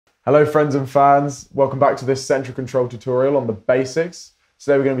Hello friends and fans, welcome back to this central control tutorial on the basics.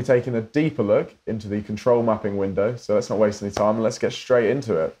 Today we're going to be taking a deeper look into the control mapping window, so let's not waste any time and let's get straight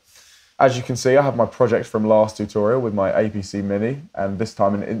into it. As you can see, I have my project from last tutorial with my APC Mini, and this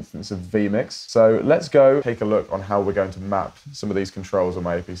time an instance of vMix. So let's go take a look on how we're going to map some of these controls on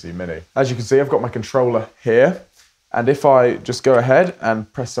my APC Mini. As you can see, I've got my controller here, and if I just go ahead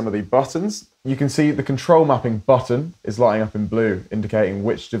and press some of the buttons, you can see the control mapping button is lighting up in blue, indicating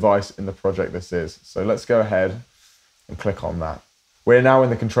which device in the project this is. So let's go ahead and click on that. We're now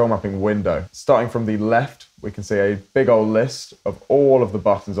in the control mapping window. Starting from the left, we can see a big old list of all of the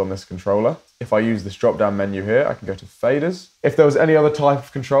buttons on this controller. If I use this drop-down menu here, I can go to faders. If there was any other type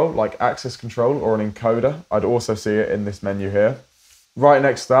of control, like access control or an encoder, I'd also see it in this menu here. Right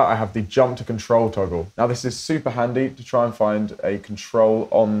next to that, I have the jump to control toggle. Now this is super handy to try and find a control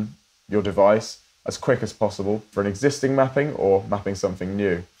on your device as quick as possible for an existing mapping or mapping something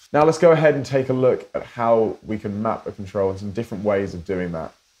new. Now let's go ahead and take a look at how we can map a control and some different ways of doing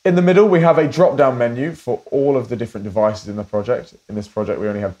that. In the middle, we have a drop-down menu for all of the different devices in the project. In this project, we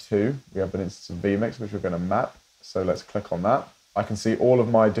only have two. We have an instance of vMix, which we're going to map. So let's click on that. I can see all of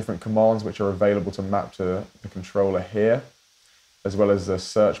my different commands which are available to map to the controller here, as well as the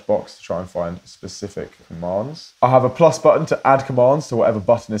search box to try and find specific commands. I have a plus button to add commands to whatever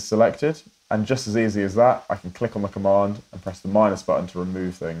button is selected. And just as easy as that, I can click on the command and press the minus button to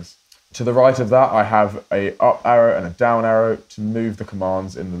remove things. To the right of that, I have an up arrow and a down arrow to move the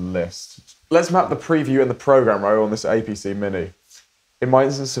commands in the list. Let's map the preview and the program row on this APC Mini. In my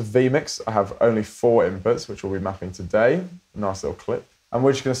instance of vMix, I have only 4 inputs, which we'll be mapping today. A nice little clip. And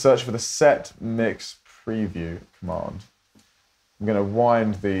we're just going to search for the set mix preview command. I'm going to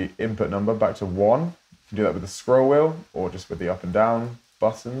wind the input number back to 1. You can do that with the scroll wheel or just with the up and down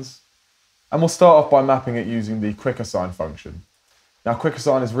buttons. And we'll start off by mapping it using the quick assign function. Now quick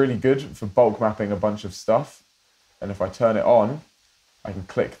assign is really good for bulk mapping a bunch of stuff. And if I turn it on, I can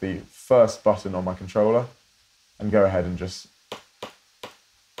click the first button on my controller and go ahead and just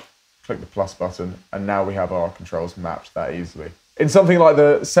click the plus button. And now we have our controls mapped that easily. In something like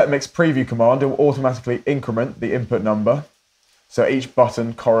the set mix preview command, it will automatically increment the input number. So each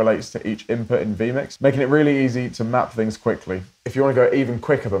button correlates to each input in vMix, making it really easy to map things quickly. If you want to go even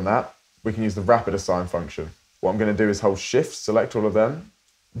quicker than that, we can use the rapid assign function. What I'm going to do is hold shift, select all of them,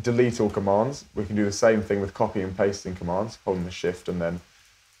 delete all commands. We can do the same thing with copy and pasting commands, holding the shift and then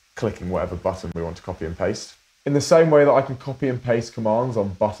clicking whatever button we want to copy and paste. In the same way that I can copy and paste commands on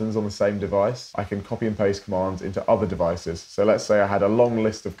buttons on the same device, I can copy and paste commands into other devices. So let's say I had a long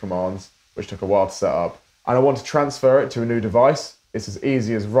list of commands, which took a while to set up, and I want to transfer it to a new device. It's as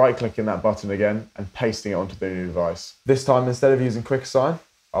easy as right-clicking that button again and pasting it onto the new device. This time, instead of using quick assign,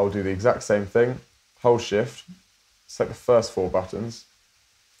 I will do the exact same thing, hold shift, select the first 4 buttons,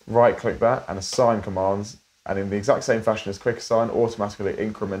 right-click that and assign commands, and in the exact same fashion as quick assign, automatically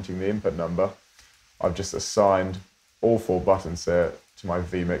incrementing the input number, I've just assigned all 4 buttons here to my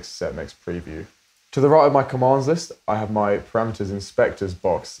vMix set mix preview. To the right of my commands list, I have my parameters inspectors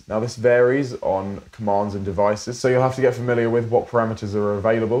box. Now this varies on commands and devices, so you'll have to get familiar with what parameters are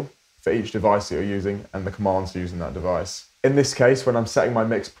available for each device that you're using and the commands using that device. In this case, when I'm setting my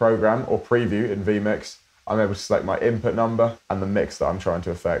mix program or preview in vMix, I'm able to select my input number and the mix that I'm trying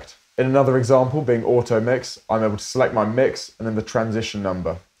to affect. In another example, being auto mix, I'm able to select my mix and then the transition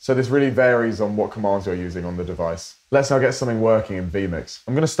number. So this really varies on what commands you're using on the device. Let's now get something working in vMix.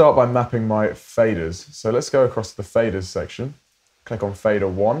 I'm going to start by mapping my faders. So let's go across to the faders section, click on fader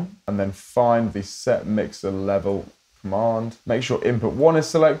 1, and then find the set mixer level command. Make sure input 1 is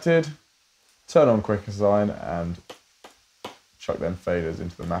selected, turn on quick assign, and chuck them faders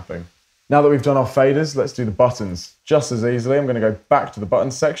into the mapping. Now that we've done our faders, let's do the buttons. Just as easily, I'm going to go back to the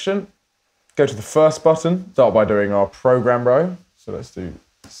buttons section, go to the first button, start by doing our program row. So let's do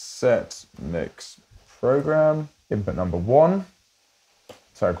set mix program, input number 1,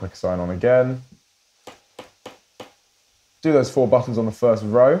 turn quick assign on again. Do those 4 buttons on the first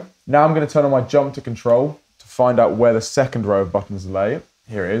row. Now I'm going to turn on my jump to control to find out where the second row of buttons lay.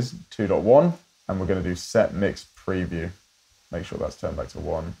 Here it is, 2.1, and we're going to do set mix preview. Make sure that's turned back to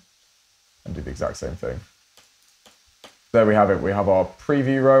 1 and do the exact same thing. There we have it. We have our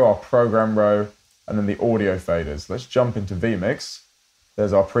preview row, our program row, and then the audio faders. Let's jump into vMix.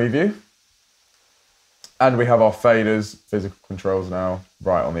 There's our preview. And we have our faders, physical controls now,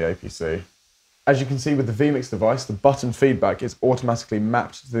 right on the APC. As you can see with the vMix device, the button feedback is automatically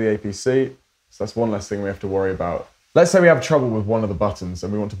mapped to the APC. So that's one less thing we have to worry about. Let's say we have trouble with one of the buttons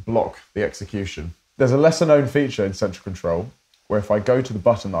and we want to block the execution. There's a lesser known feature in Central Control where if I go to the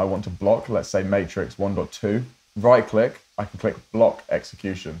button that I want to block, let's say Matrix 1.2, right click, I can click block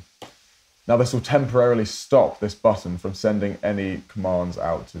execution. Now this will temporarily stop this button from sending any commands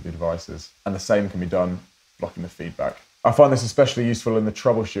out to the devices, and the same can be done blocking the feedback. I find this especially useful in the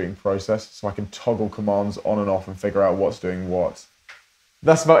troubleshooting process, so I can toggle commands on and off and figure out what's doing what.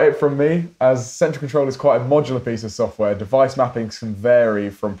 That's about it from me. As Central Control is quite a modular piece of software, device mappings can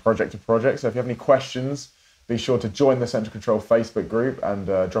vary from project to project, so if you have any questions, be sure to join the Central Control Facebook group and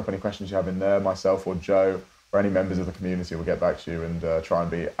drop any questions you have in there. Myself or Joe or any members of the community will get back to you and try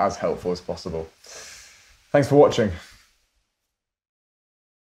and be as helpful as possible. Thanks for watching.